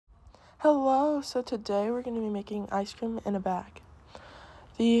Hello, so today we're going to be making ice cream in a bag.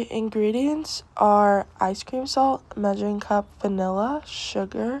 The ingredients are ice cream salt, measuring cup, vanilla,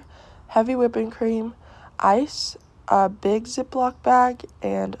 sugar, heavy whipping cream, ice, a big Ziploc bag,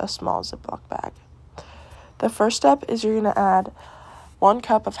 and a small Ziploc bag. The first step is you're going to add 1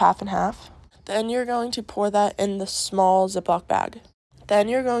 cup of half and half. Then you're going to pour that in the small Ziploc bag. Then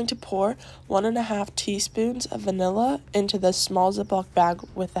you're going to pour 1.5 teaspoons of vanilla into the small Ziploc bag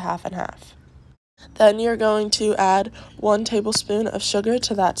with the half and half. Then you're going to add 1 tablespoon of sugar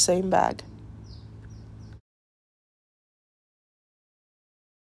to that same bag.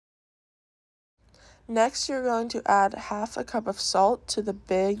 Next, you're going to add half a cup of salt to the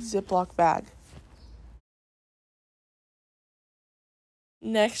big Ziploc bag.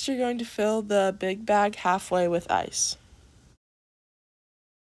 Next, you're going to fill the big bag halfway with ice.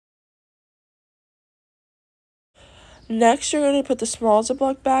 Next, you're going to put the small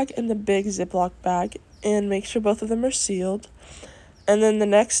Ziploc bag in the big Ziploc bag and make sure both of them are sealed. And then the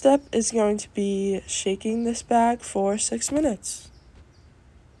next step is going to be shaking this bag for 6 minutes.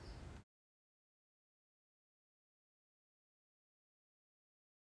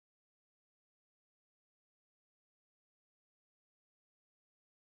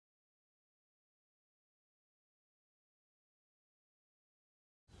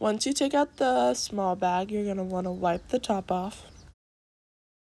 Once you take out the small bag, you're going to want to wipe the top off.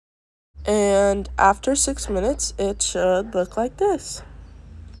 And after 6 minutes, it should look like this.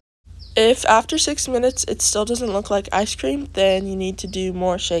 If after 6 minutes it still doesn't look like ice cream, then you need to do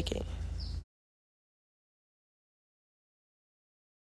more shaking.